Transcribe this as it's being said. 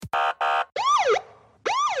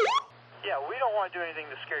want to do anything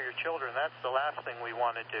to scare your children. That's the last thing we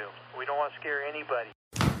want to do. We don't want to scare anybody.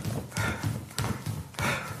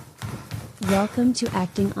 Welcome to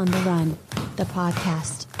Acting on the Run, the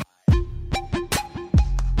podcast.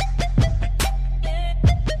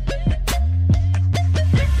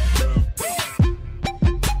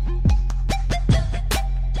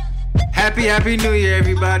 Happy New Year,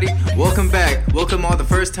 everybody. Welcome back. Welcome all the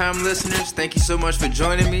first-time listeners. Thank you so much for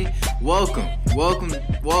joining me. Welcome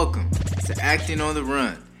to Acting on the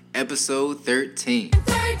Run, episode 13.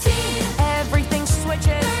 13. Everything switches.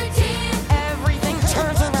 13. Everything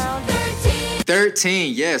turns around.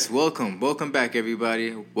 13, yes, welcome back,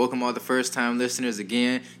 everybody. Welcome all the first-time listeners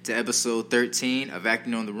again to episode 13 of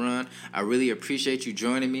Acting on the Run. I really appreciate you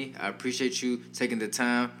joining me. I appreciate you taking the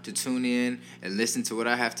time to tune in and listen to what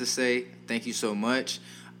I have to say. Thank you so much.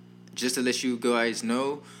 Just to let you guys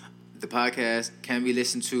know, the podcast can be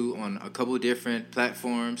listened to on a couple different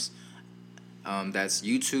platforms. That's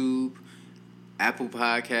YouTube, Apple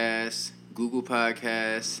Podcasts, Google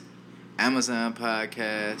Podcasts, Amazon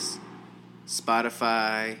Podcasts,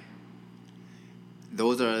 Spotify.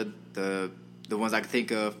 Those are the ones I can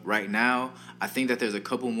think of right now. I think that there's a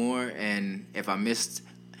couple more, and if I missed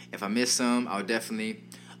some, I'll definitely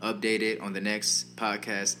update it on the next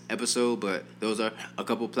podcast episode. But those are a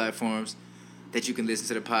couple platforms that you can listen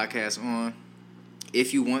to the podcast on.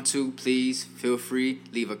 If you want to, please feel free,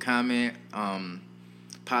 leave a comment,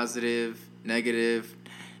 positive, negative,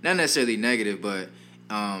 not necessarily negative, but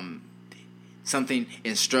something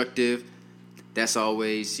instructive. That's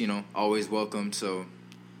always welcome. So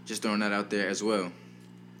just throwing that out there as well.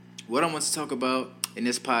 What I want to talk about in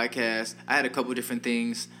this podcast, I had a couple different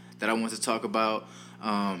things that I want to talk about.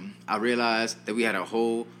 I realized that we had a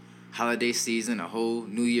whole holiday season, a whole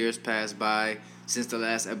New Year's passed by since the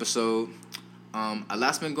last episode. A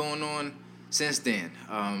lot's been going on since then.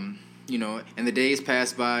 And the days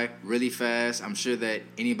passed by really fast. I'm sure that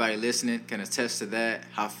anybody listening can attest to that,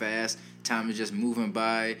 how fast time is just moving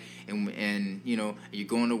by, and you're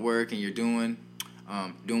going to work and you're doing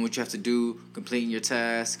what you have to do, completing your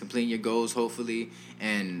tasks, completing your goals, hopefully.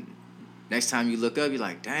 And next time you look up, you're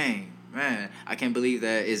like, dang, man, I can't believe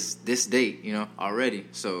that it's this date, already.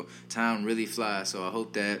 So time really flies. So I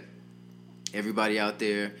hope that everybody out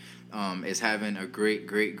there is having a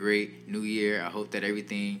great New Year. I hope that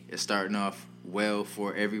everything is starting off well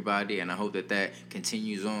for everybody, and I hope that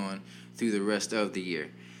continues on through the rest of the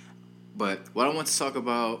year. But what I want to talk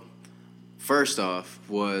about first off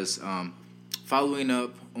was following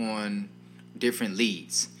up on different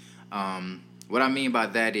leads. What I mean by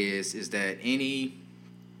that is that any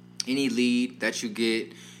lead that you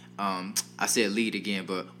get, I said lead again,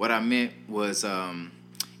 but what I meant was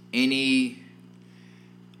any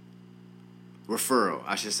referral,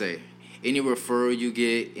 I should say. Any referral you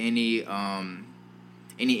get, any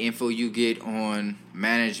info you get on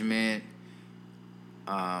management,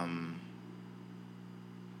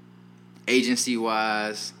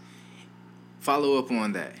 agency-wise, follow up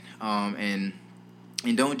on that, and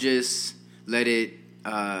don't just let it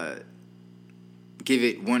give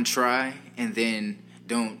it one try and then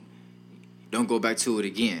don't go back to it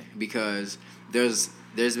again, because there's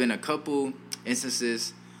been a couple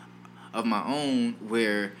instances of my own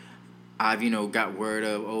where I've got word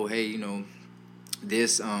of, oh hey,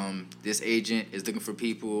 this agent is looking for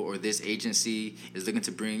people, or this agency is looking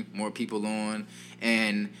to bring more people on,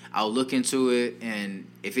 and I'll look into it, and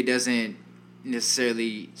if it doesn't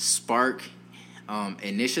necessarily spark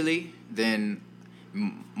initially, then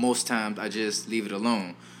most times I just leave it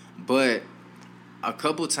alone. But a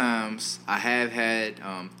couple times I have had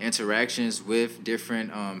interactions with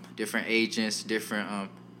different agents, different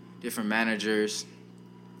managers,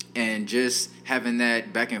 and just having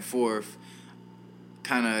that back and forth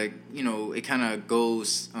it kind of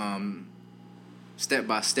goes step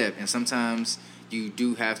by step, and sometimes you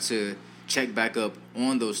do have to check back up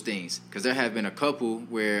on those things, because there have been a couple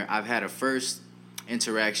where I've had a first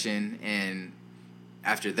interaction, and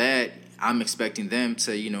after that I'm expecting them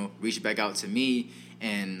to reach back out to me,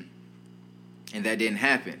 and that didn't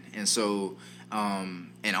happen. And so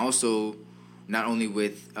and also not only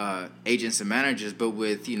with agents and managers, but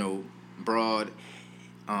with broad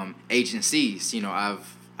agencies.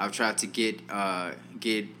 I've tried to get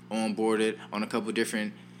onboarded on a couple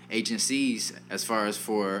different agencies as far as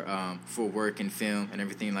for work and film and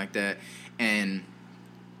everything like that, and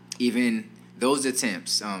even those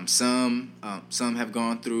attempts, some have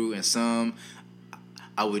gone through, and some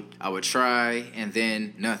I would try and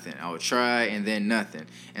then nothing. I would try and then nothing,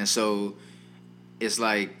 and so it's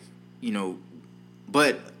like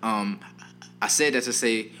but I said that to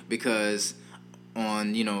say, because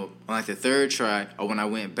on like the third try, or when I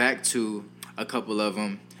went back to a couple of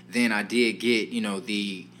them, then I did get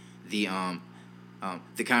the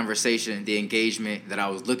conversation, the engagement that I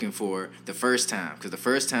was looking for the first time. Because the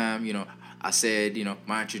first time, I said,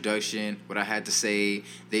 my introduction, what I had to say.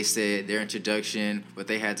 They said their introduction, what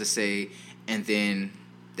they had to say, and then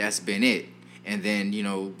that's been it. And then,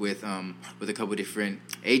 with a couple different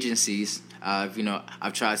agencies, I've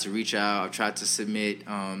tried to reach out. I've tried to submit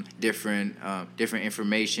different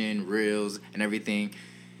information, reels, and everything.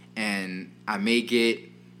 And I may get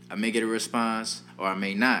a response, or I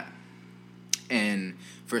may not. And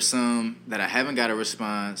for some that I haven't got a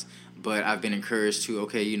response, but I've been encouraged to,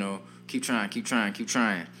 keep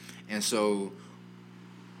trying. And so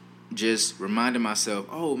just reminding myself,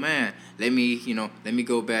 oh man, let me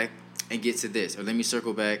go back and get to this, or let me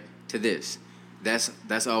circle back to this.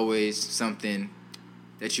 That's always something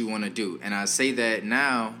that you want to do. And I say that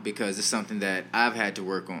now because it's something that I've had to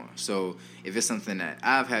work on. So if it's something that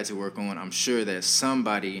I've had to work on, I'm sure that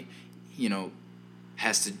somebody,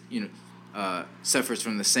 has to, suffers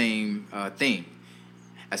from the same thing,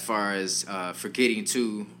 as far as forgetting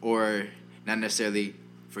to, or not necessarily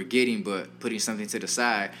forgetting, but putting something to the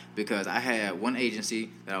side. Because I had one agency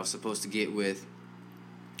that I was supposed to get with,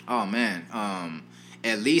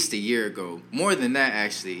 at least a year ago. More than that,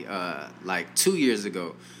 actually, like 2 years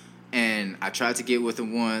ago. And I tried to get with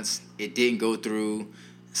them once. It didn't go through.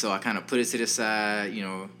 So I kind of put it to the side,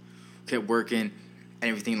 kept working and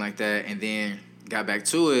everything like that. And then got back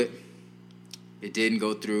to it. It didn't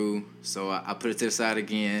go through. So I put it to the side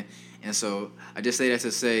again. And so I just say that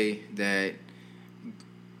to say that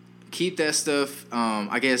keep that stuff,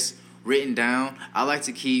 I guess, written down. I like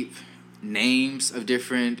to keep names of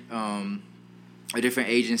different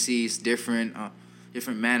agencies, different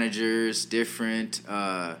managers, different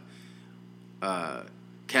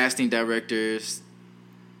casting directors,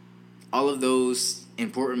 all of those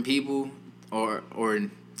important people or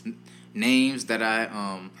names that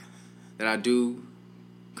I do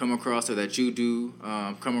come across, or that you do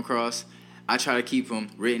come across. I try to keep them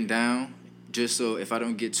written down, just so if I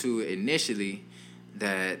don't get to it initially,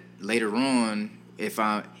 that later on, if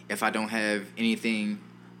I don't have anything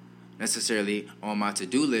necessarily on my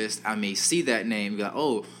to-do list, I may see that name and be like,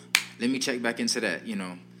 oh, let me check back into that,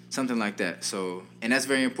 something like that. So, and that's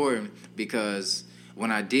very important, because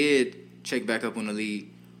when I did check back up on the lead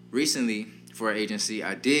recently for an agency,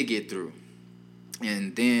 I did get through.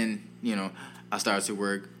 And then, I started to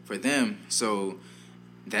work for them. So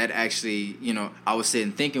that actually, I was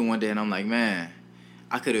sitting thinking one day, and I'm like, man,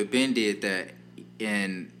 I could have been did that.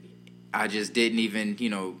 And I just didn't even,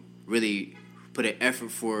 really put an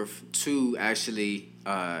effort forth to actually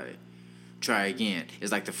try again.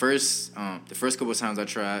 It's like the first couple of times I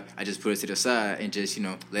tried, I just put it to the side and just,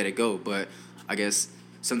 let it go. But I guess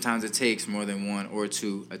sometimes it takes more than one or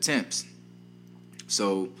two attempts.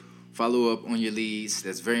 So follow up on your leads.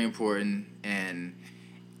 That's very important. And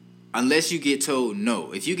unless you get told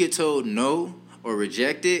no. If you get told no or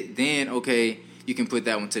rejected, then okay, you can put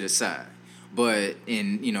that one to the side. But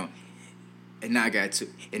and not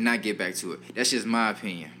get back to it. That's just my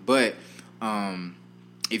opinion. But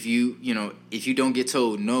if you don't get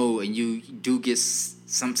told no, and you do get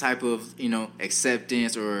some type of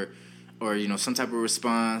acceptance or some type of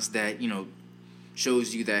response that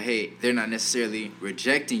shows you that, hey, they're not necessarily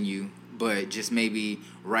rejecting you, but just maybe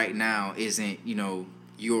right now isn't your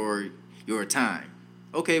time.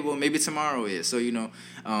 Okay, well maybe tomorrow is. So you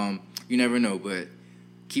never know, but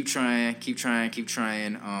keep trying.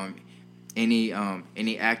 Any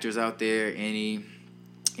actors out there, any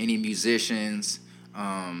musicians,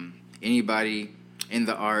 anybody in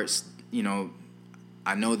the arts,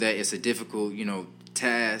 I know that it's a difficult,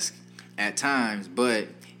 task at times, but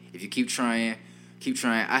if you keep trying.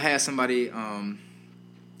 I had somebody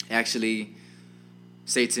actually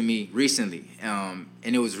say to me recently, and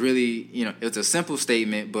it was really, it was a simple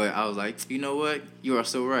statement, but I was like, you know what, you are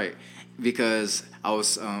so right. Because I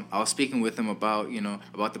was speaking with him about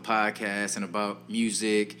about the podcast and about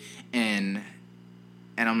music, and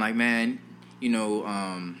I'm like, man,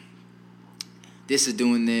 this is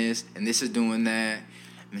doing this and this is doing that,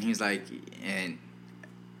 and he's like,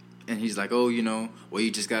 oh, well,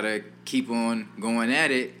 you just gotta keep on going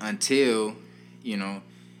at it until you don't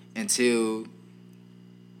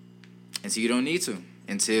need to,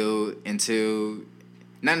 until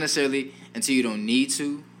not necessarily until you don't need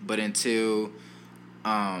to, but until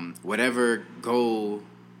whatever goal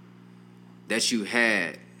that you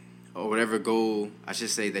had, or whatever goal I should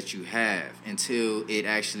say that you have, until it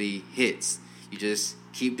actually hits. You just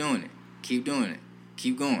keep doing it, keep going.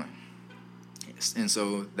 Yes. And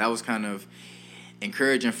so that was kind of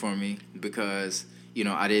encouraging for me because,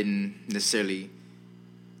 I didn't necessarily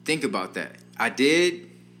think about that. I did,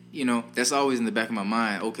 that's always in the back of my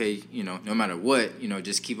mind. Okay, no matter what,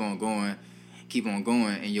 just keep on going,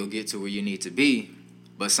 and you'll get to where you need to be.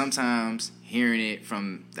 But sometimes hearing it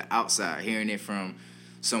from the outside, hearing it from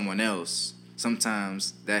someone else,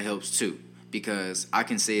 sometimes that helps too. Because I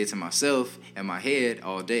can say it to myself in my head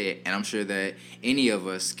all day, and I'm sure that any of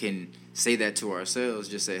us can say that to ourselves.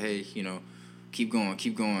 Just say, hey, keep going.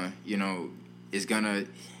 It's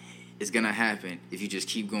gonna happen if you just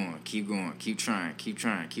keep going, keep trying, keep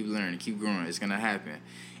learning, keep growing. It's gonna happen.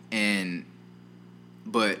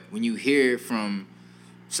 But when you hear from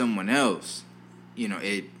someone else,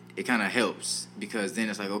 it kind of helps, because then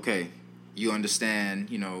it's like, okay, you understand,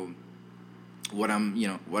 what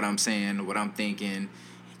I'm saying, what I'm thinking.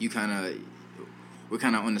 We're kind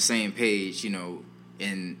of on the same page,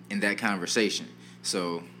 in that conversation.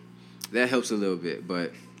 So that helps a little bit.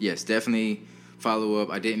 But yes, definitely follow up.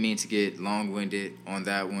 I didn't mean to get long-winded on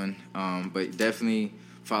that one, but definitely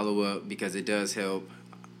follow up, because it does help.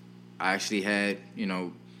 I actually had,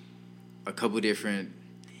 a couple different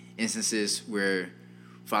instances where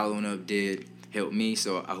following up did help me,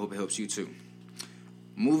 so I hope it helps you too.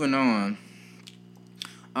 Moving on,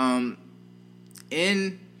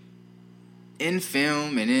 in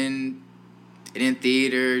film and in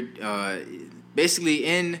theater, basically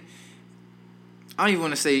I don't even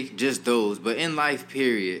want to say just those, but in life,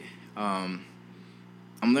 period, I'm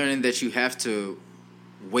learning that you have to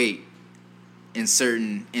wait in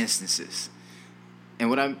certain instances.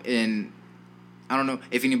 And I don't know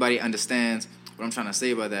if anybody understands what I'm trying to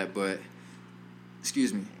say about that, but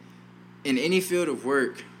excuse me. In any field of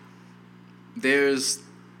work, there's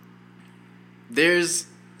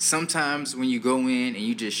sometimes when you go in and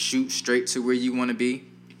you just shoot straight to where you want to be,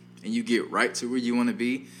 and you get right to where you want to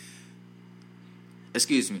be.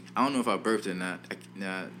 Excuse me. I don't know if I burped or not.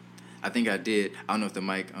 I think I did. I don't know if the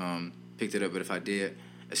mic picked it up, but if I did,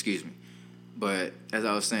 excuse me. But as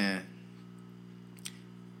I was saying,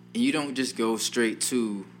 and you don't just go straight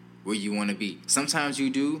to where you want to be. Sometimes you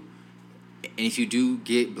do, and if you do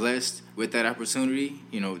get blessed with that opportunity,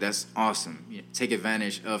 that's awesome. Take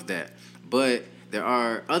advantage of that. But there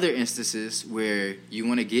are other instances where you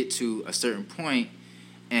want to get to a certain point,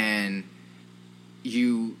 and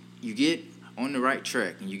you get on the right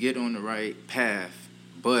track and you get on the right path,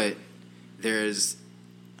 but there's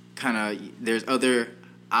other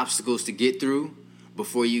obstacles to get through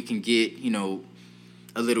before you can get,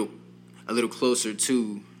 a little closer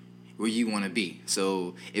to where you want to be.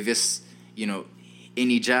 So if it's,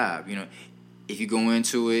 any job, if you go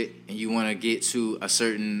into it and you want to get to a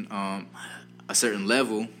certain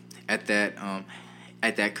level at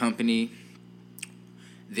that company,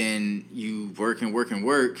 then you work, and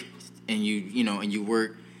you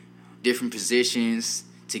work different positions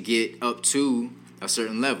to get up to a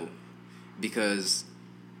certain level, because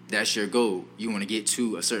that's your goal. You want to get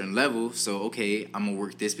to a certain level. So, okay, I'm going to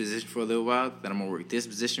work this position for a little while, then I'm going to work this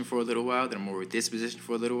position for a little while, then I'm going to work this position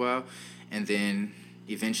for a little while, and then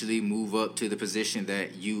eventually move up to the position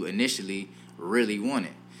that you initially really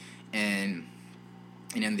wanted. And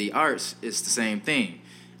in the arts, it's the same thing.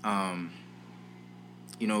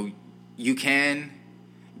 You can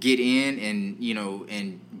get in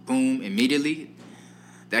and boom, immediately.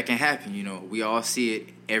 That can happen. We all see it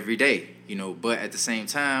every day. But at the same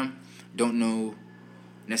time, don't know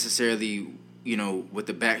necessarily, what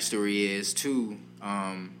the backstory is to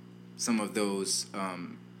some of those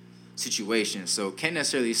situations. So can't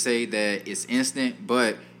necessarily say that it's instant,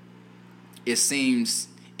 but it seems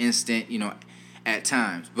instant, at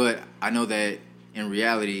times. But I know that in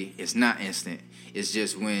reality, it's not instant. It's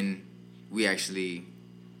just when we actually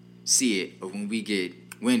see it or when we get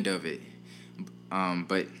wind of it.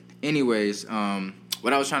 But anyways,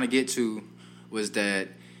 what I was trying to get to was that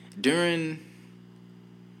during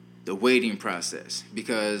the waiting process,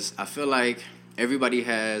 because I feel like everybody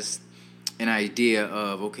has an idea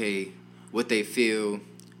of, okay, what they feel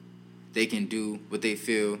they can do, what they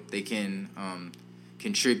feel they can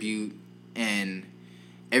contribute, and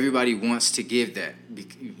everybody wants to give that,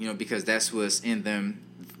 because that's what's in them,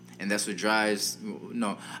 and that's what drives.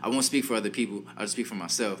 No, I won't speak for other people. I'll speak for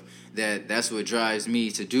myself. That's what drives me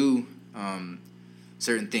to do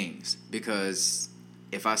certain things, because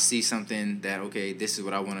if I see something that, okay, this is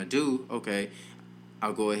what I want to do, okay,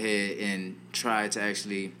 I'll go ahead and try to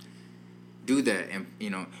actually do that, and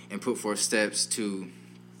and put forth steps to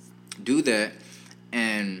do that,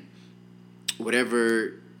 and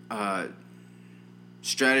whatever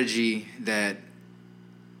strategy that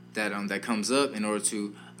comes up in order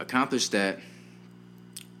to accomplish that.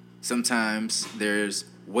 sometimes there's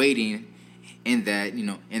waiting in that,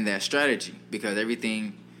 in that strategy, because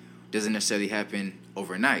everything doesn't necessarily happen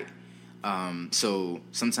overnight. So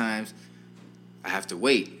sometimes I have to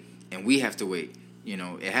wait, and we have to wait.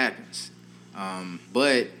 It happens.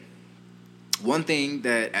 But one thing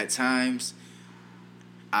that at times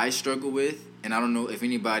I struggle with, and I don't know if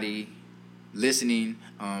anybody listening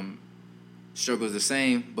struggles the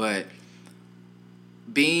same, but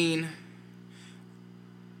being,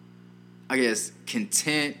 I guess,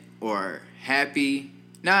 content or happy,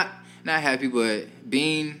 not happy, but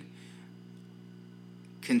being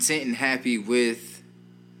content and happy with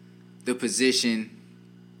the position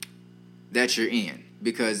that you're in.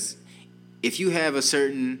 Because if you have a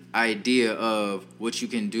certain idea of what you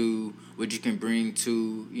can do, what you can bring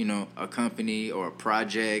to, a company or a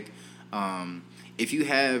project, if you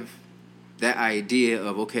have that idea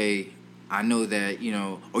of, okay, I know that,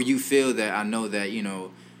 or you feel that I know that,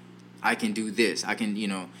 I can do this. I can,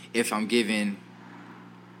 if I'm given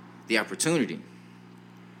the opportunity.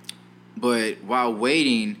 But while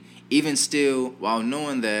waiting, even still, while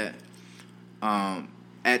knowing that,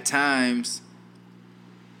 at times,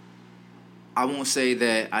 I won't say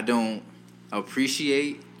that I don't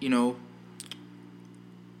appreciate,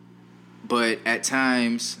 but at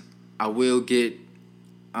times I will get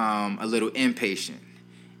a little impatient.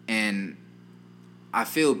 And I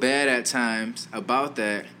feel bad at times about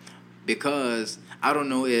that, because I don't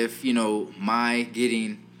know if, my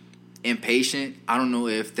getting impatient, I don't know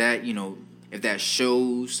if that, if that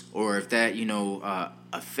shows, or if that,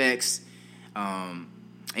 affects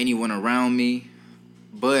anyone around me.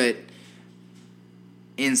 But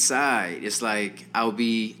inside, it's like I'll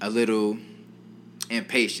be a little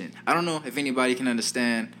impatient. I don't know if anybody can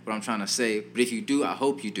understand what I'm trying to say, but if you do, I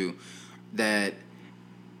hope you do, that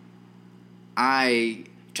I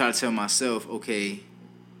try to tell myself, okay,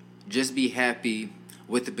 just be happy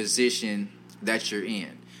with the position that you're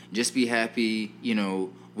in. Just be happy,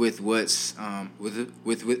 with what's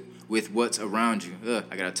with what's around you.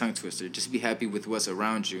 I got a tongue twister. Just be happy with what's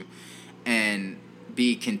around you, and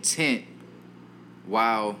be content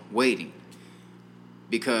while waiting.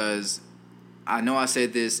 Because I know I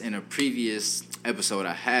said this in a previous episode,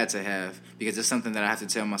 I had to have, because it's something that I have to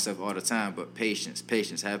tell myself all the time, but patience,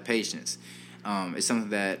 have patience. It's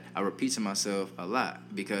something that I repeat to myself a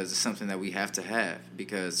lot, because it's something that we have to have,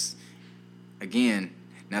 because, again,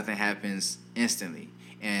 nothing happens instantly.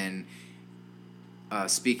 And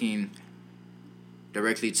speaking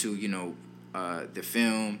directly to, the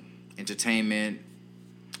film, entertainment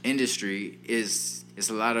industry, is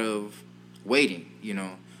a lot of waiting,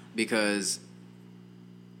 because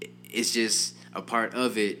it's just a part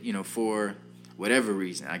of it, for whatever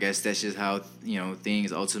reason. I guess that's just how,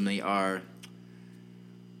 things ultimately are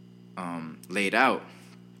laid out.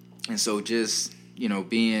 And so just,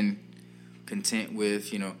 being content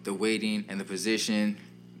with, the waiting and the position,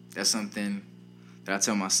 that's something that I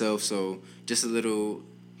tell myself. So just a little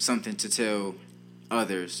something to tell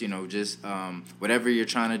others, just whatever you're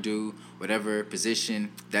trying to do, whatever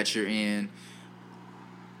position that you're in,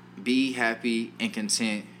 be happy and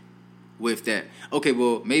content with that. Okay,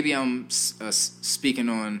 well, maybe I'm speaking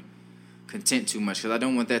on content too much, because I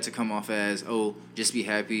don't want that to come off as, oh, just be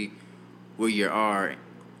happy where you are,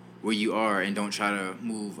 and don't try to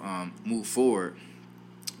move forward.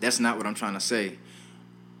 That's not what I'm trying to say.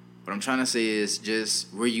 What I'm trying to say is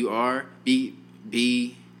just where you are, be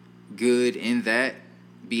good in that,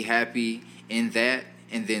 be happy in that,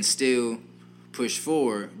 and then still push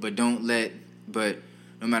forward. But no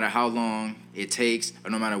matter how long it takes, or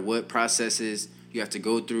no matter what processes you have to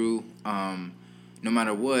go through, no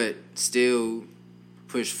matter what, still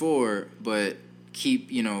push forward, but keep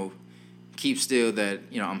still that,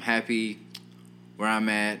 I'm happy where I'm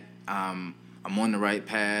at. I'm on the right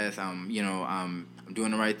path. I'm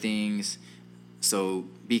doing the right things. So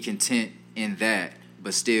be content in that,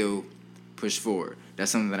 but still push forward. That's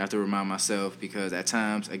something that I have to remind myself, because at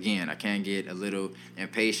times, again, I can get a little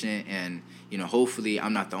impatient, and, hopefully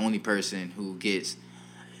I'm not the only person who gets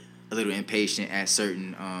a little impatient at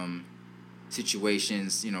certain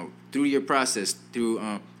situations, through your process, through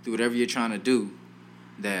whatever you're trying to do,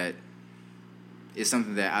 that is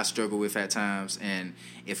something that I struggle with at times. And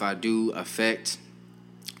if I do affect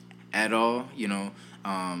at all,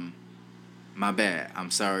 my bad.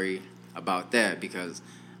 I'm sorry about that, because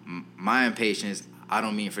my impatience, I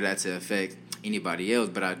don't mean for that to affect anybody else,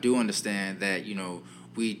 but I do understand that,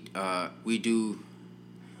 we do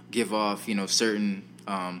give off, certain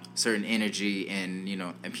energy, and,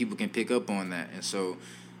 and people can pick up on that. And so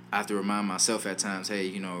I have to remind myself at times,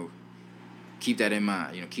 hey, keep that in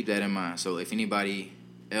mind, keep that in mind. So if anybody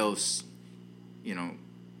else,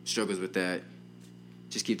 struggles with that,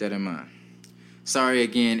 just keep that in mind. Sorry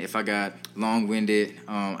again if I got long-winded.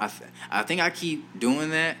 I think I keep doing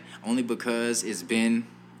that only because it's been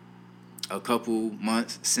a couple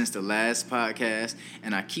months since the last podcast,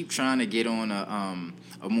 and I keep trying to get on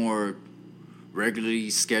a more regularly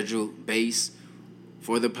scheduled base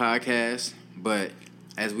for the podcast. But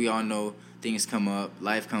as we all know, things come up,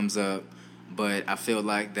 life comes up, but I feel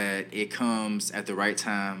like that it comes at the right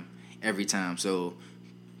time every time. So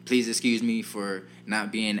please excuse me for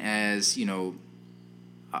not being as,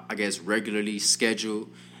 I guess regularly scheduled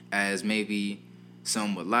as maybe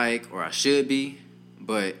some would like, or I should be,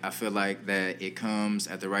 but I feel like that it comes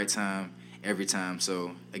at the right time every time.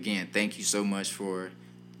 So again, thank you so much for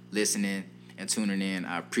listening and tuning in.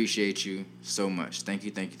 I appreciate you so much. Thank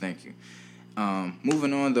you.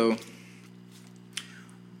 Moving on though,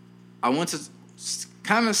 I want to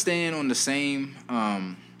kind of stand on the same,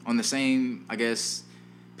 I guess,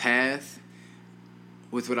 path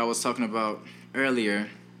with what I was talking about earlier.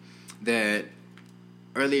 That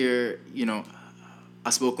earlier, I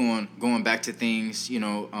spoke on going back to things,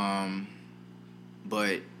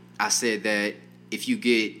 but I said that if you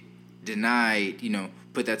get denied,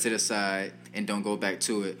 put that to the side and don't go back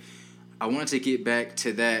to it. I wanted to get back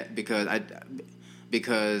to that because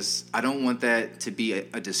I don't want that to be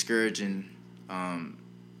a discouraging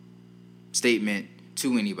statement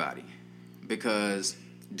to anybody, because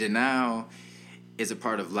denial is a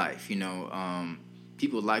part of life.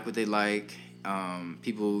 People like what they like.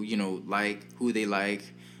 People, like who they like.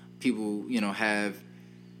 People, have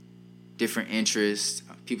different interests.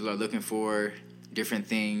 People are looking for different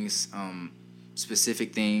things,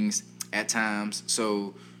 specific things at times.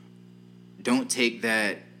 So don't take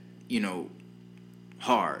that,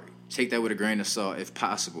 hard. Take that with a grain of salt if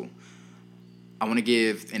possible. I want to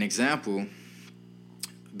give an example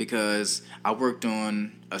because I worked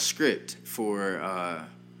on a script for a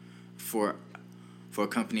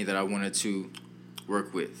company that I wanted to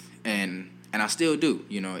work with, and I still do.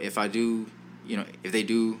 If I do, if they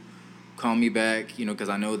do call me back, because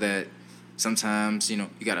I know that sometimes, you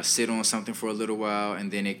gotta sit on something for a little while,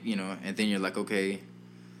 and then and then you're like, okay,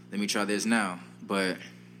 let me try this now. But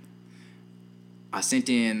I sent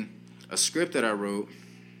in a script that I wrote,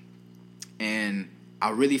 and I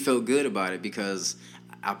really felt good about it because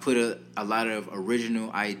I put a lot of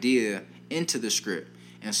original idea into the script.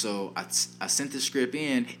 And so I sent the script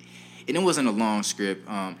in, and it wasn't a long script.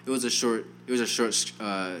 It was a short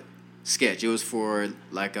sketch. It was for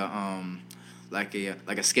like a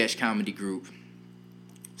sketch comedy group,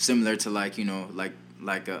 similar to like a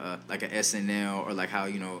SNL, or like how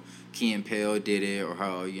Key and Peele did it, or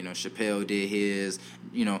how Chappelle did his,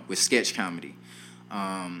 with sketch comedy.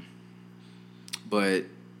 But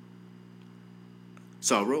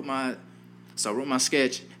so I wrote my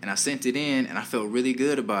sketch and I sent it in, and I felt really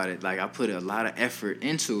good about it. Like I put a lot of effort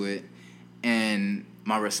into it, and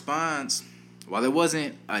my response, while it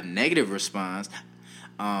wasn't a negative response,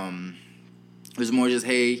 it was more just,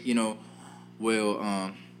 hey,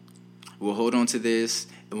 we'll hold on to this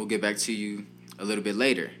and we'll get back to you a little bit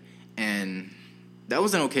later. And that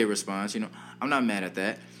was an okay response. I'm not mad at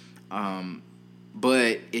that.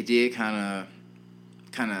 But it did kind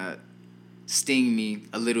of sting me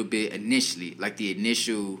a little bit initially, like the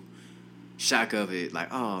initial shock of it,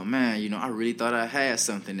 like, oh man, I really thought I had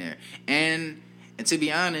something there. And to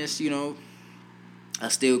be honest, I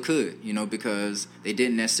still could, because they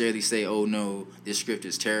didn't necessarily say, oh no, this script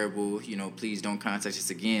is terrible, please don't contact us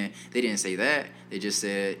again. They didn't say that. They just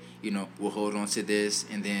said, we'll hold on to this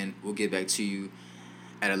and then we'll get back to you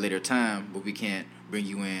at a later time, but we can't bring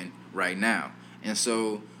you in right now. And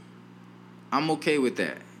so I'm okay with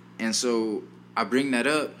that. And so I bring that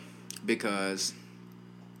up because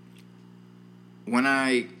when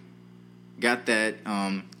I got that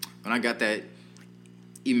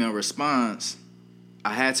email response,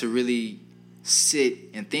 I had to really sit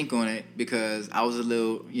and think on it, because I was a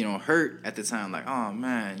little, hurt at the time, like, oh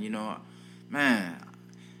man,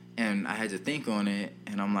 and I had to think on it,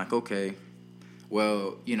 and I'm like, okay,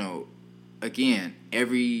 well, again,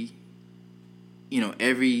 every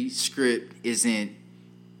script isn't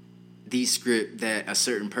the script that a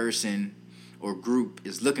certain person or group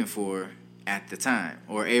is looking for at the time,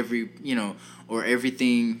 or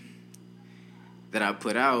everything that I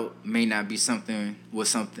put out may not be what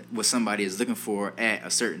somebody is looking for at a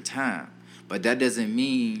certain time. But that doesn't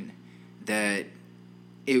mean that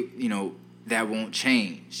that won't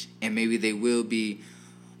change, and maybe they will be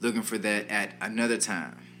looking for that at another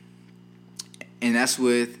time. And that's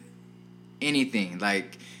with anything.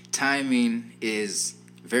 Like, timing is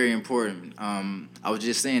very important. I was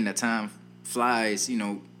just saying that time flies,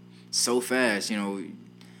 so fast.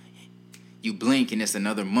 You blink and it's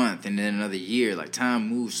another month and then another year. Like, time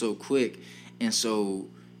moves so quick. And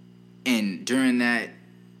during that,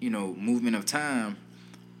 movement of time,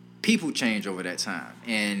 people change over that time.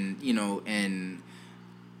 And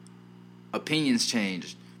opinions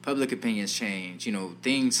change, public opinions change,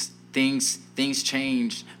 things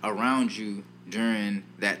change around you during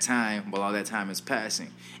that time while all that time is passing.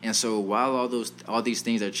 And so while all these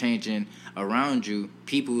things are changing around you,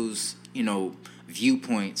 people's,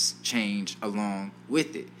 viewpoints change along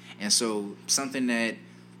with it. And so something that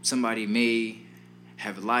somebody may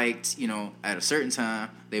have liked, at a certain time,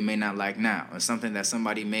 they may not like now. Or something that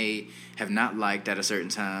somebody may have not liked at a certain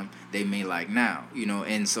time, they may like now,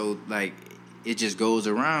 And so, like, it just goes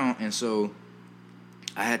around. And so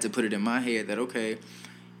I had to put it in my head that, okay,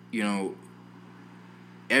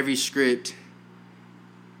 every script,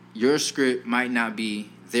 your script might not be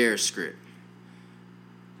their script.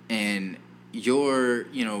 And if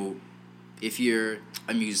you're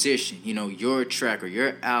a musician, your track or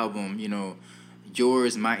your album,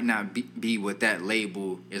 yours might not be what that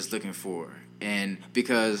label is looking for. And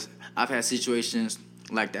because I've had situations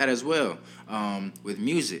like that as well, with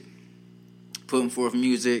music, putting forth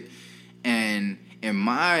music, and in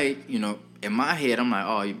my head, I'm like,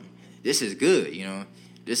 oh, this is good,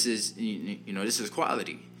 this is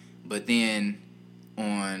quality. But then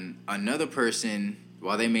on another person,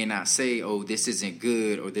 while they may not say, oh, this isn't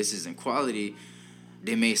good or this isn't quality,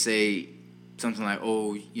 they may say something like,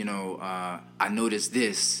 oh, I noticed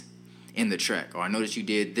this in the track, or I noticed you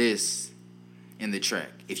did this in the track.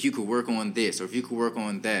 If you could work on this, or if you could work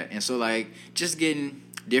on that. And so, like, just getting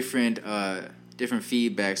different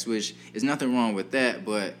feedbacks, which is nothing wrong with that,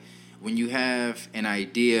 but when you have an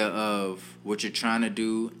idea of what you're trying to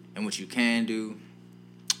do and what you can do,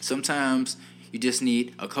 sometimes you just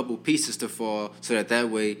need a couple pieces to fall so that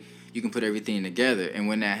way you can put everything together. And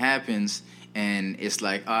when that happens and it's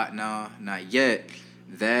like, no, not yet,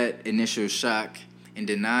 that initial shock and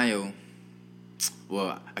denial,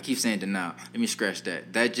 well, I keep saying denial. Let me scratch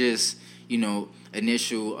that. That just,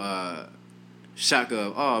 initial shock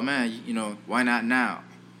of, oh, man, why not now?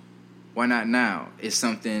 Why not now? It's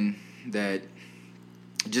something that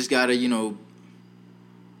you just got to,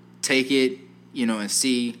 take it, and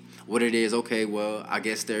see what it is. Okay, well, I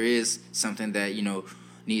guess there is something that,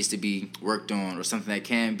 needs to be worked on, or something that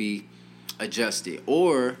can be adjusted.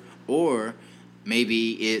 Or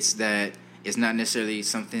maybe it's that it's not necessarily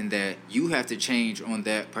something that you have to change on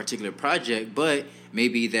that particular project, but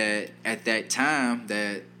maybe that at that time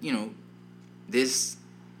that, this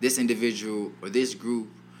individual or this group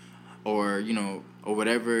or, or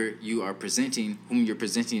whatever you are presenting, whom you're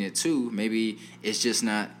presenting it to, maybe it's just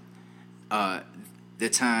not the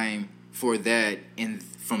time for that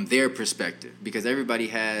from their perspective, because everybody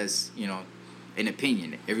has, an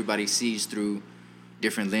opinion. Everybody sees through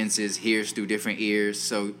different lenses, hears through different ears.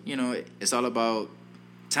 So, it's all about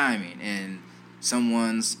timing, and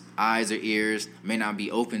someone's eyes or ears may not be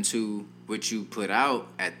open to what you put out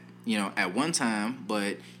at one time,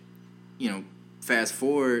 but, fast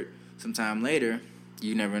forward sometime later,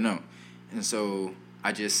 you never know. And so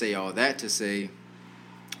I just say all that to say,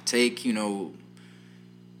 take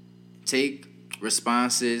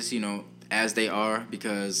responses, as they are,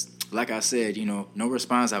 because like I said, no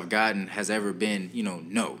response I've gotten has ever been,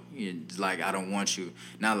 no. It's like, I don't want you.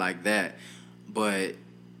 Not like that. But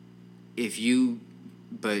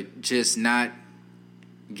just not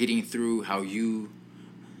getting through how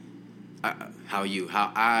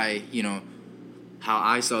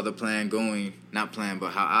I saw the plan going, not plan,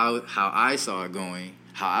 but how I saw it going,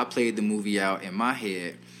 how I played the movie out in my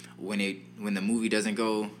head. When the movie doesn't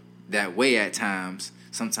go that way at times,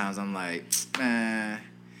 sometimes I'm like, man.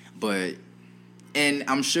 And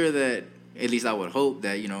I'm sure that, at least I would hope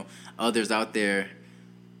that, others out there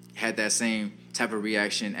had that same type of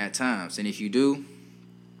reaction at times. And if you do,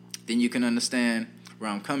 then you can understand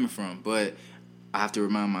where I'm coming from. But I have to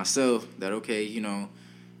remind myself that, okay,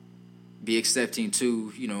 be accepting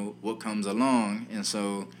to, what comes along. And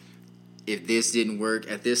so if this didn't work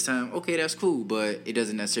at this time, okay, that's cool. But it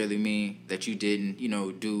doesn't necessarily mean that you didn't,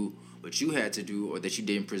 do what you had to do, or that you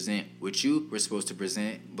didn't present what you were supposed to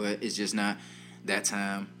present. But it's just not that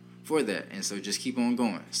time for that. And so just keep on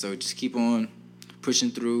going. So just keep on pushing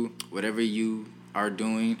through whatever you are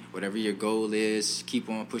doing, whatever your goal is. Keep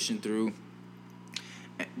on pushing through,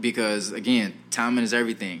 because again, timing is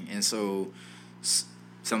everything. And so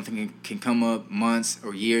something can come up months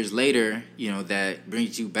or years later, that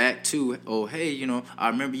brings you back to, oh, hey, I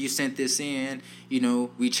remember you sent this in,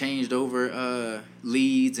 we changed over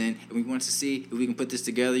leads and we want to see if we can put this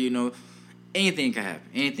together, anything can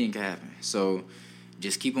happen. So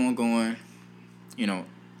just keep on going.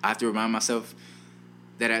 I have to remind myself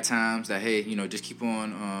that at times that, hey, just keep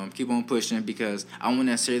on pushing, because I won't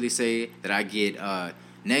necessarily say that I get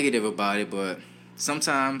negative about it, but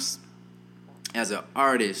sometimes as an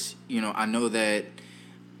artist, I know that,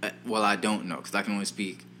 I don't know, because I can only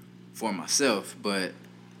speak for myself, but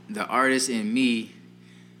the artist in me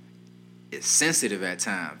is sensitive at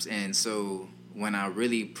times. And so when I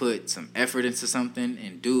really put some effort into something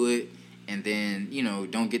and do it, and then,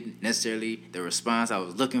 don't get necessarily the response I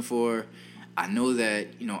was looking for, I know that,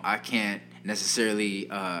 I can't necessarily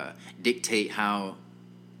dictate how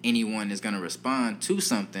anyone is going to respond to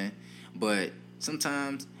something, but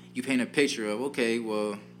sometimes you paint a picture of, okay,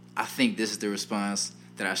 well, I think this is the response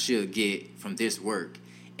that I should get from this work.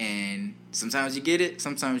 And sometimes you get it,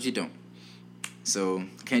 sometimes you don't. So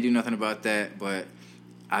can't do nothing about that, but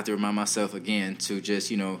I have to remind myself again to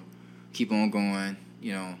just, keep on going.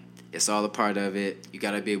 It's all a part of it. You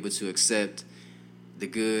got to be able to accept the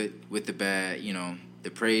good with the bad, the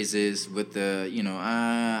praises with the,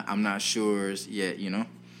 I'm not sure yet,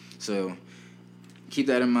 So keep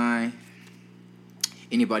that in mind.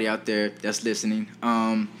 Anybody out there that's listening.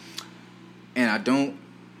 And I don't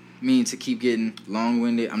mean to keep getting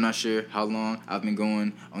long-winded. I'm not sure how long I've been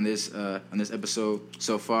going on this episode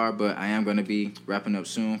so far, but I am going to be wrapping up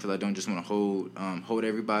soon, because I don't just want to hold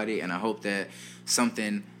everybody. And I hope that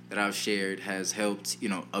something that I've shared has helped,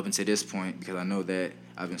 up until this point, because I know that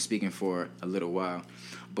I've been speaking for a little while.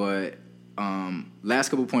 But last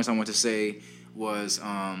couple points I want to say was,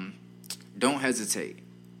 don't hesitate.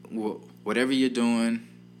 Whatever you're doing,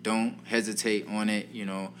 don't hesitate on it.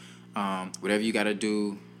 Whatever you got to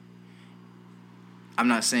do. I'm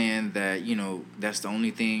not saying that, that's the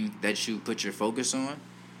only thing that you put your focus on,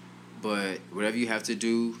 but whatever you have to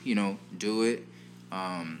do, do it.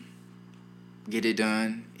 Get it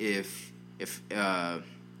done. If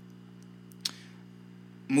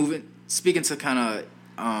speaking to kind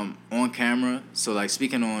of on camera, so like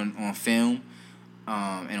speaking on film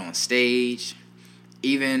and on stage,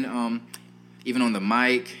 even on the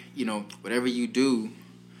mic, whatever you do,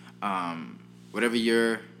 whatever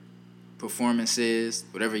your performance is,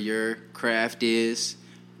 whatever your craft is,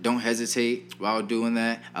 don't hesitate while doing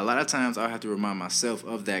that. A lot of times I'll have to remind myself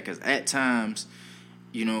of that, because at times,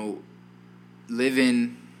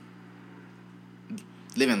 living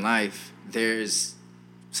life, there's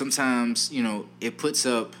sometimes, it puts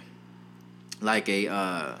up like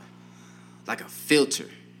a filter,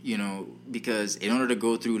 because in order to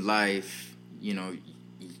go through life,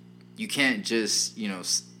 you can't just,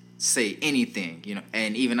 say anything,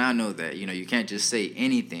 and even I know that, you can't just say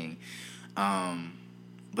anything,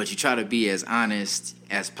 but you try to be as honest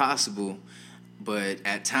as possible, but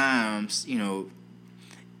at times,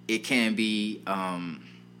 it can be,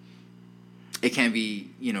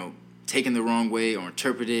 taken the wrong way or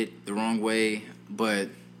interpreted the wrong way, but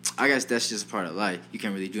I guess that's just part of life. You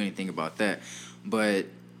can't really do anything about that. But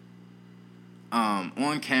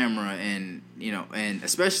on camera and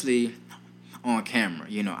especially on camera,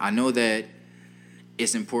 I know that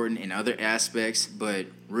it's important in other aspects, but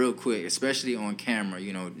real quick, especially on camera,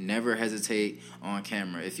 never hesitate on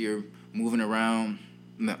camera. If you're moving around,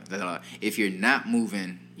 if you're not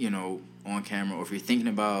moving, on camera, or if you're thinking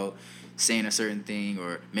about saying a certain thing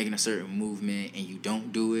or making a certain movement and you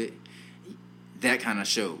don't do it, that kind of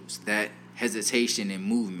shows that hesitation in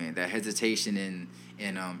movement, that hesitation in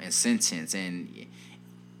sentence, and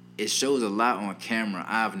it shows a lot on camera.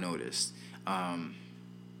 I've noticed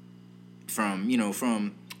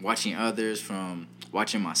from watching others, from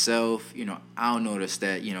watching myself. I'll notice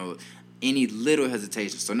that any little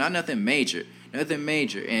hesitation. So nothing major,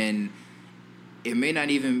 and it may not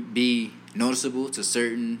even be noticeable to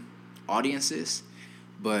certain audiences,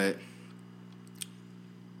 but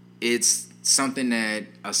it's something that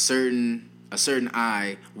a certain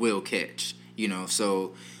eye will catch.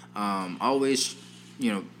 So always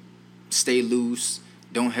stay loose,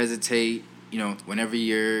 don't hesitate. Whenever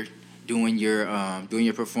you're doing your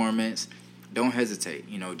performance, don't hesitate.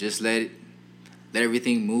 Just let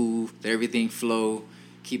everything move, let everything flow.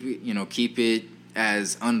 Keep it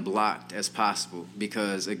as unblocked as possible,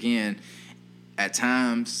 because again, at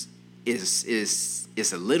times it's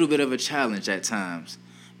a little bit of a challenge at times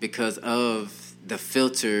because of the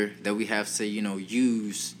filter that we have to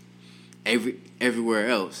use everywhere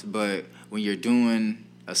else. But when you're doing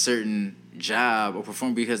a certain job or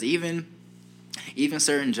perform, because even even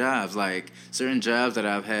certain jobs that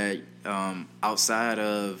I've had outside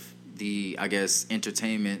of the, I guess,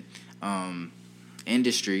 entertainment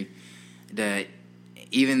industry, that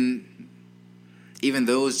even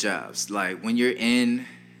those jobs, like when you're in,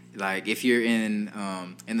 like if you're in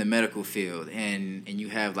the medical field and you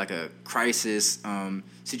have like a crisis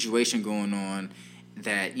situation going on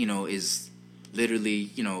that, you know, is literally,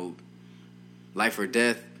 you know, life or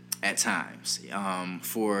death at times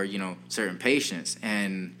for, you know, certain patients,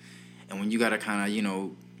 and when you got to kind of, you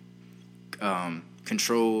know,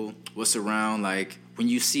 control what's around, like when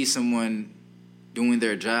you see someone doing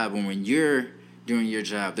their job and when you're doing your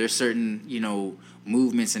job, there's certain, you know,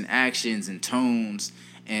 movements and actions and tones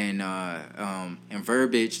and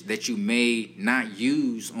verbiage that you may not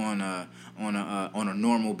use on a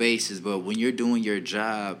normal basis, but when you're doing your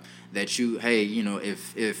job, that you, hey, you know,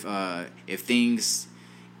 if things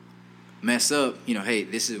mess up, you know, hey,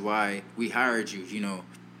 this is why we hired you, you know.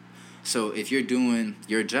 So if you're doing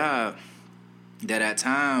your job, that at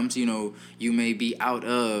times, you know, you may be out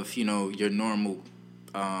of, you know, your normal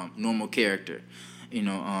character. You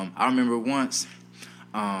know, I remember once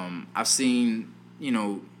I've seen, you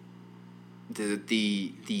know,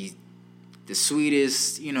 the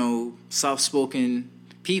sweetest, you know, soft-spoken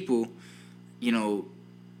people, you know,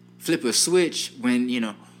 flip a switch when, you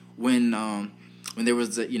know, when there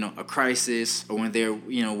was a, you know, a crisis, or when there,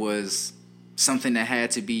 you know, was something that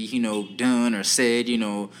had to be, you know, done or said, you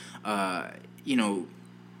know,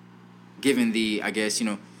 given the, I guess, you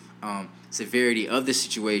know, severity of the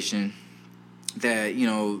situation, that, you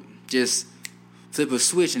know, just flip a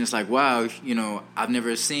switch, and it's like, wow, you know, I've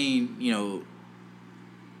never seen, you know,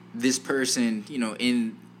 this person, you know,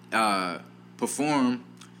 in perform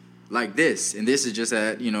like this, and this is just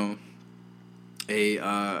at, you know,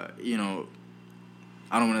 a you know,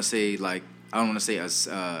 I don't want to say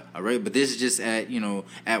a rate, but this is just at, you know,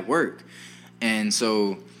 at work. And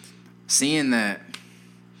so seeing that,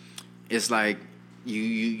 it's like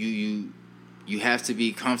you have to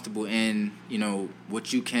be comfortable in, you know,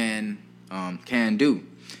 what you can do.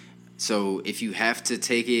 So if you have to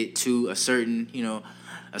take it to a certain, you know,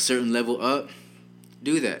 a certain level up,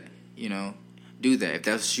 do that, you know, do that. If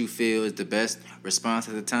that's what you feel is the best response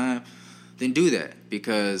at the time, then do that,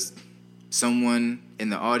 because someone in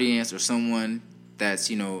the audience or someone that's,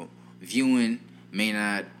 you know, viewing may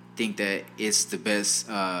not think that it's the best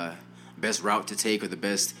route to take, or the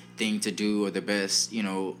best thing to do, or the best, you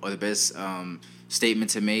know, or the best statement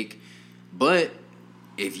to make. But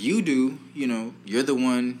if you do, you know, you're the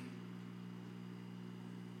one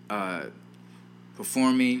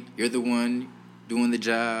performing, you're the one doing the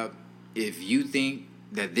job. If you think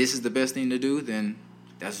that this is the best thing to do, then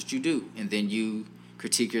that's what you do, and then you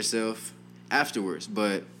critique yourself afterwards.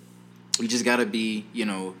 But you just gotta be, you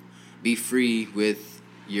know, be free with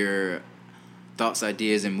your thoughts,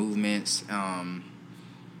 ideas, and movements on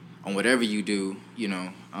whatever you do, you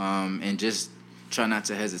know, and just try not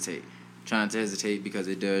to hesitate. Try not to hesitate, because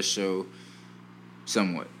it does show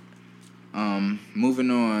somewhat.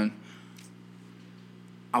 Moving on,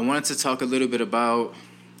 I wanted to talk a little bit about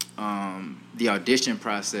the audition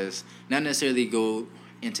process. Not necessarily go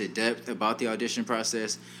into depth about the audition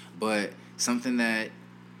process, but something that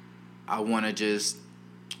I want to just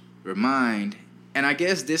remind. And I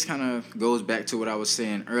guess this kind of goes back to what I was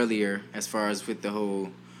saying earlier as far as with the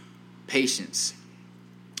whole patience.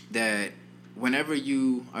 That whenever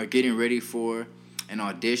you are getting ready for an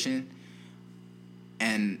audition,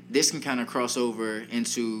 and this can kind of cross over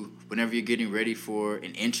into whenever you're getting ready for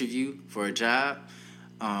an interview for a job,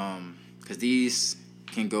 because these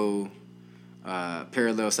can go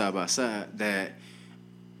parallel, side by side, that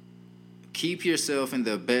keep yourself in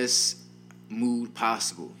the best mood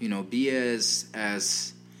possible. You know, be as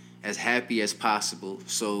happy as possible.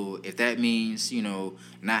 So if that means, you know,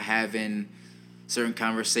 not having certain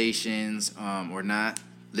conversations, or not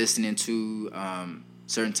listening to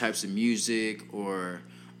certain types of music, or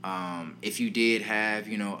if you did have,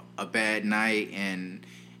 you know, a bad night, and,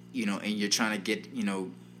 you know, and you're trying to get, you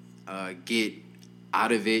know, get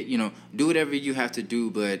out of it, you know, do whatever you have to do,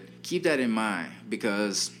 but keep that in mind,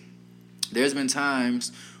 because there's been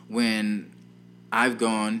times when I've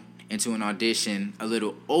gone into an audition a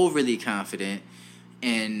little overly confident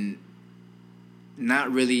and not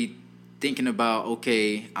really thinking about,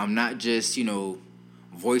 okay, I'm not just, you know,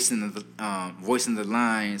 voicing the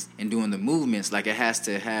lines and doing the movements. Like, it has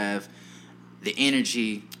to have the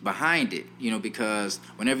energy behind it, you know, because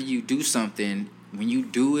whenever you do something, when you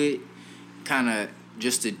do it kind of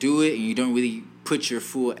just to do it, and you don't really put your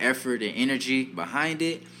full effort and energy behind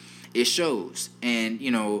it, it shows. And,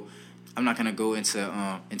 you know, I'm not gonna go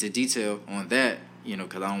into detail on that,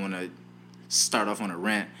 because I don't want to start off on a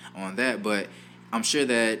rant on that. But I'm sure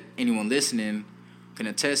that anyone listening can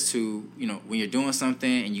attest to, when you're doing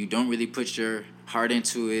something and you don't really put your heart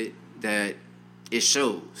into it, that it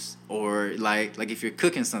shows. Or like if you're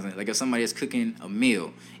cooking something, like if somebody is cooking a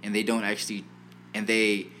meal and they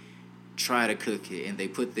try to cook it and they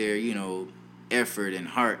put their, effort and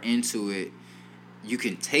heart into it, you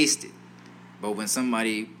can taste it. But when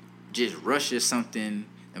somebody just rushes something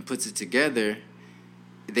and puts it together,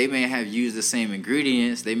 they may have used the same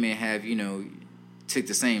ingredients, they may have, took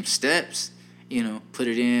the same steps, put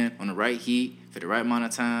it in on the right heat for the right amount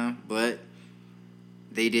of time, but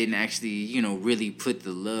they didn't actually, really put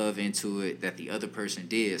the love into it that the other person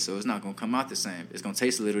did. So it's not going to come out the same. It's going to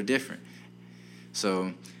taste a little different.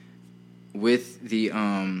 So with the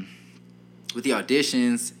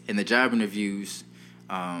auditions and the job interviews,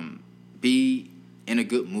 be in a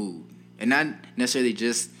good mood. And not necessarily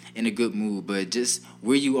just in a good mood, but just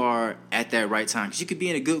where you are at that right time. Because you could be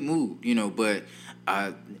in a good mood, but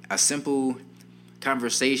a simple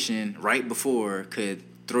conversation right before could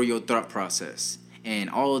throw your thought process.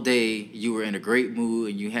 And all day you were in a great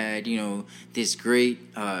mood and you had, this great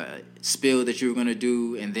spill that you were going to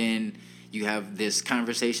do. And then you have this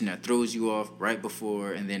conversation that throws you off right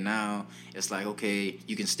before. And then now it's like, okay,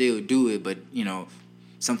 you can still do it, but,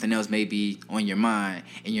 something else may be on your mind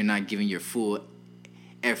and you're not giving your full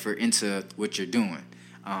effort into what you're doing.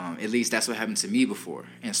 At least that's what happened to me before.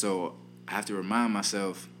 And so I have to remind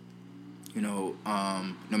myself, no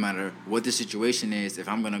matter what the situation is, if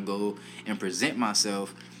I'm going to go and present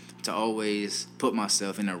myself, to always put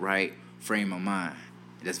myself in the right frame of mind.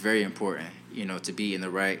 That's very important, to be in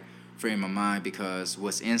the right frame of mind, because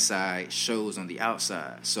what's inside shows on the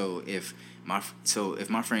outside. So if my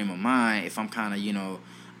frame of mind, if I'm kind of,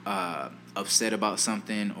 upset about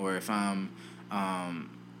something, or if I'm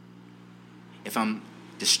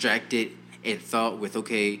distracted in thought with,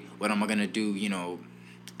 okay, what am I going to do,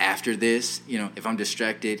 after this, if I'm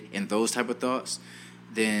distracted in those type of thoughts,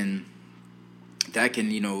 then that can,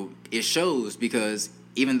 it shows, because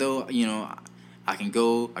even though, I can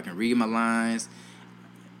read my lines,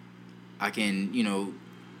 I can,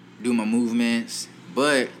 do my movements,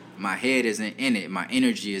 but my head isn't in it, my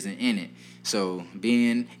energy isn't in it. So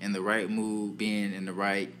being in the right mood, being in the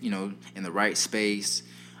right, in the right space,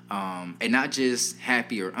 and not just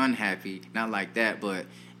happy or unhappy, not like that, but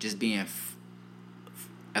just being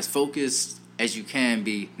as focused as you can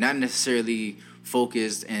be, not necessarily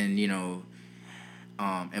focused and,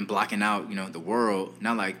 and blocking out, the world,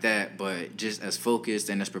 not like that, but just as focused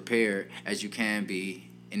and as prepared as you can be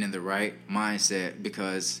and in the right mindset,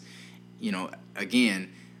 because,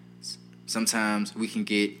 again, sometimes we can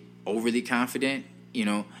get overly confident,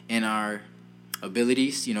 in our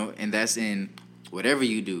abilities, and that's in whatever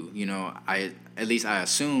you do. I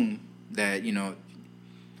assume that,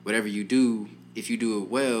 whatever you do, if you do it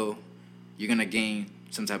well, you're going to gain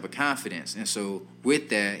some type of confidence. And so with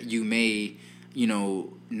that, you may,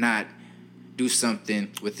 not do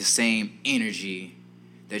something with the same energy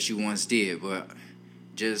that you once did, but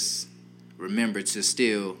just remember to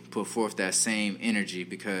still put forth that same energy,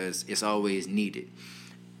 because it's always needed.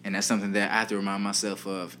 And that's something that I have to remind myself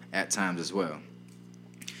of at times as well.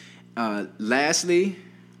 Lastly,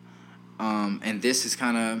 and this is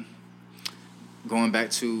kind of going back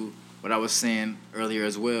to what I was saying earlier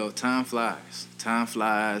as well, time flies. Time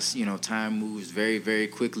flies, time moves very, very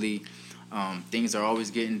quickly. Things are always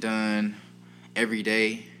getting done every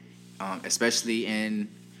day, especially in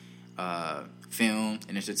film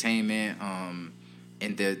and entertainment.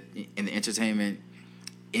 In the entertainment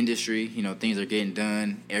industry, things are getting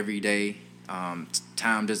done every day.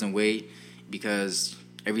 Time doesn't wait, because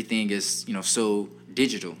everything is, so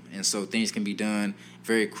digital, and so things can be done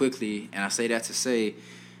very quickly. And I say that to say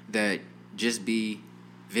that just be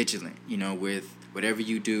vigilant, with whatever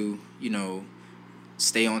you do,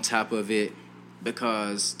 stay on top of it,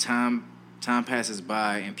 because time passes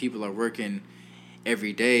by and people are working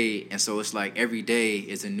every day, and so it's like every day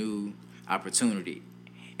is a new opportunity.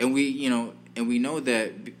 And we know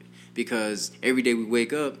that because every day we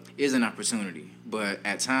wake up is an opportunity. But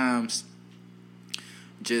at times,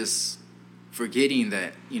 just forgetting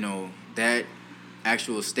that, that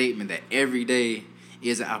actual statement, that every day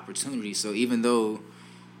is an opportunity. So even though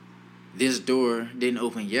this door didn't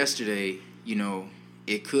open yesterday,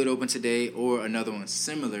 it could open today, or another one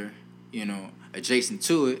similar, adjacent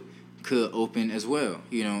to it could open as well,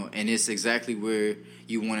 and it's exactly where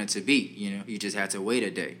you want it to be. You just have to wait a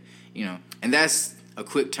day, and that's a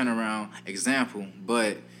quick turnaround example,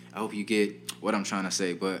 but I hope you get what I'm trying to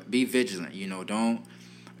say. But be vigilant,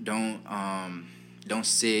 don't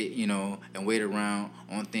sit, and wait around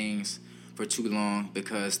on things for too long,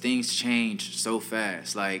 because things change so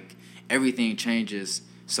fast. Like, everything changes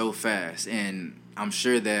so fast, and I'm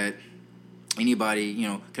sure that anybody,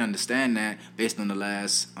 can understand that based on the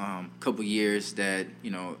last couple years that,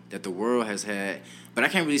 that the world has had. But I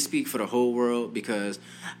can't really speak for the whole world because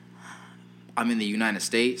I'm in the United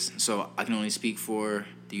States, so I can only speak for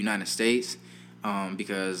the United States.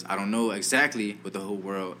 Because I don't know exactly what the whole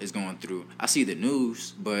world is going through. I see the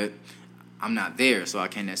news, but I'm not there, so I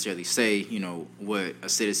can't necessarily say, what a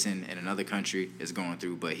citizen in another country is going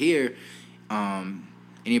through. But here,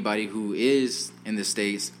 anybody who is in the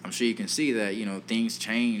States, I'm sure you can see that, things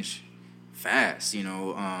change fast.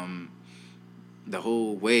 The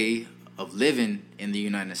whole way of living in the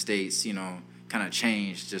United States, kind of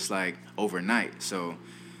changed just like overnight. So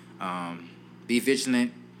be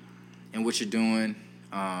vigilant in what you're doing.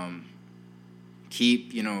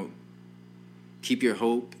 Keep your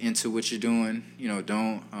hope into what you're doing.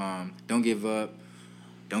 Don't give up.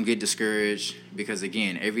 Don't get discouraged, because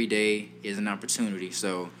again, every day is an opportunity.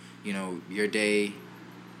 So, your day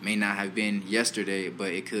may not have been yesterday,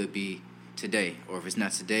 but it could be today. Or if it's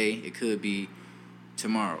not today, it could be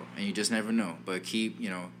tomorrow, and you just never know. But keep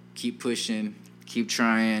pushing, keep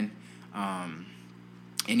trying.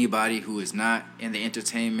 Anybody who is not in the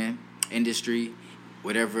entertainment industry,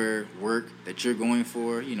 whatever work that you're going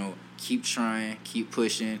for, keep trying, keep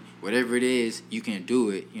pushing. Whatever it is, you can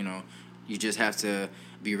do it. You just have to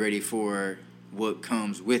be ready for what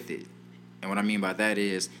comes with it. And what I mean by that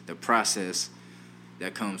is the process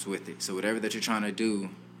that comes with it. So whatever that you're trying to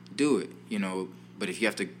do it. But if you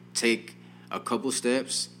have to take a couple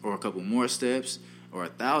steps or a couple more steps or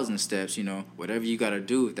 1,000 steps, whatever you got to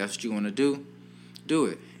do, if that's what you want to do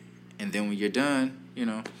it. And then when you're done,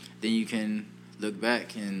 then you can look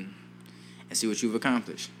back and see what you've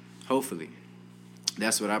accomplished. Hopefully.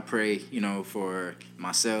 That's what I pray, for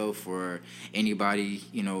myself, for anybody,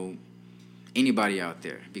 anybody out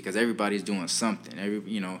there, because everybody's doing something.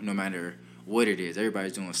 No matter what it is,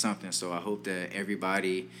 everybody's doing something. So I hope that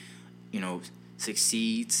everybody,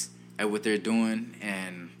 succeeds at what they're doing,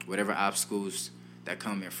 and whatever obstacles that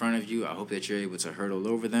come in front of you, I hope that you're able to hurdle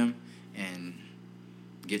over them and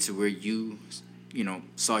get to where you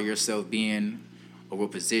saw yourself being, or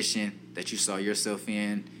what position that you saw yourself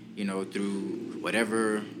in, through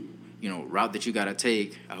whatever, route that you got to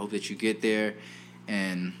take. I hope that you get there,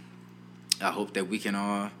 and I hope that we can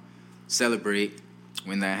all celebrate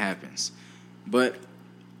when that happens. But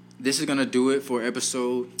this is going to do it for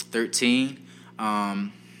episode 13.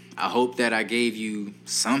 I hope that I gave you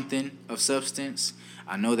something of substance.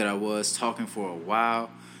 I know that I was talking for a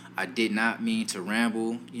while. I did not mean to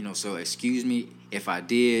ramble, so excuse me if I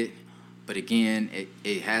did. But again,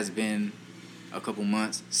 it has been a couple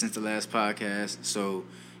months since the last podcast, so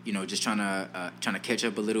just trying to catch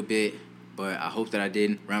up a little bit. But I hope that I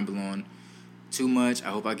didn't ramble on too much. I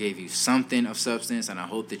hope I gave you something of substance, and I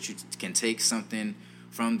hope that you can take something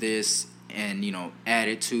from this and add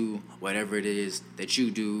it to whatever it is that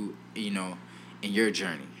you do in your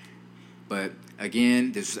journey. But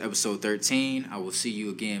again, this was episode 13. I will see you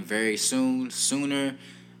again very soon, sooner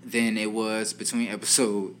than it was between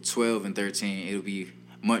episode 12 and 13. It'll be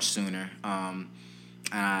much sooner.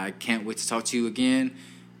 I can't wait to talk to you again.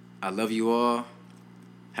 I love you all.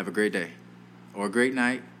 Have a great day or a great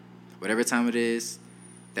night, whatever time it is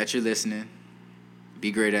that you're listening.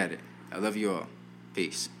 Be great at it. I love you all.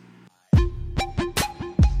 Peace.